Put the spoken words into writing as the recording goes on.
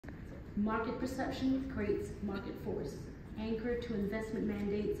Market perception creates market force, anchored to investment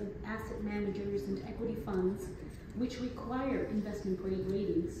mandates of asset managers and equity funds, which require investment-grade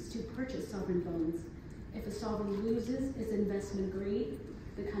ratings to purchase sovereign bonds. If a sovereign loses its investment grade,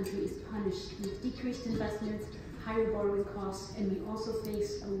 the country is punished with decreased investments, higher borrowing costs, and we also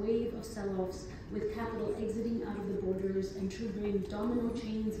face a wave of sell-offs with capital exiting out of the borders and triggering domino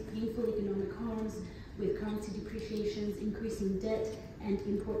chains of painful economic harms with currency depreciations, increasing debt and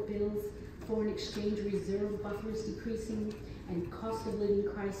import bills, foreign exchange reserve buffers decreasing, and cost of living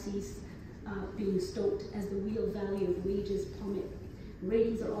crises being stoked as the real value of wages plummet.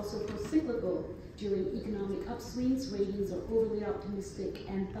 Ratings are also pro-cyclical. During economic upswings, ratings are overly optimistic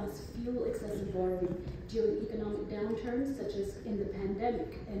and thus fuel excessive borrowing. During economic downturns, such as in the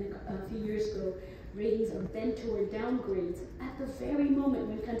pandemic and a few years ago, ratings are bent toward downgrades at the very moment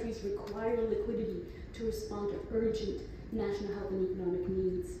when countries require liquidity to respond to urgent national health and economic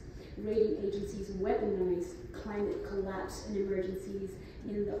needs. Rating agencies weaponize climate collapse and emergencies.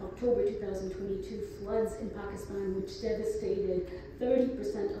 In the October 2022 floods in Pakistan, which devastated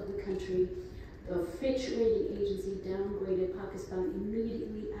 30% of the country, the Fitch rating agency downgraded Pakistan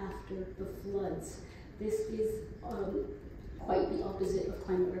immediately after the floods. This is quite the opposite of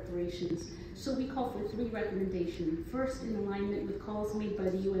climate reparations. So we call for 3 recommendations. First, in alignment with calls made by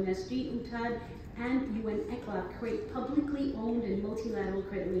the UNSG, UTAD, and UN ECLA, create publicly owned and multilateral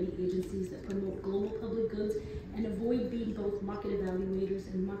credit rating agencies that promote global public goods and avoid being both market evaluators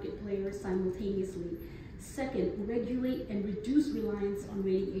and market players simultaneously. Second, regulate and reduce reliance on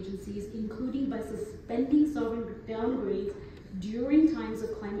rating agencies, including by suspending sovereign downgrades during times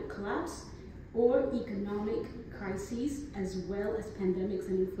of climate collapse or economic crises, as well as pandemics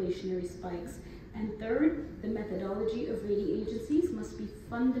and inflationary spikes. And third, the methodology of rating agencies must be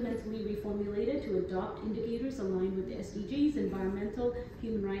fundamentally reformulated to adopt indicators aligned with the SDGs, environmental,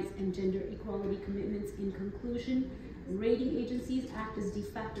 human rights, and gender equality commitments. In conclusion, rating agencies act as de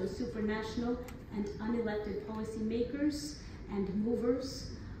facto supranational and unelected policymakers and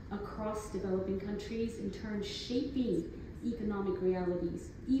movers across developing countries, in turn shaping economic realities,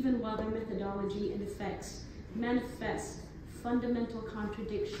 even while their methodology and effects manifest fundamental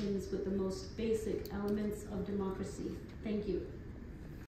contradictions with the most basic elements of democracy. Thank you.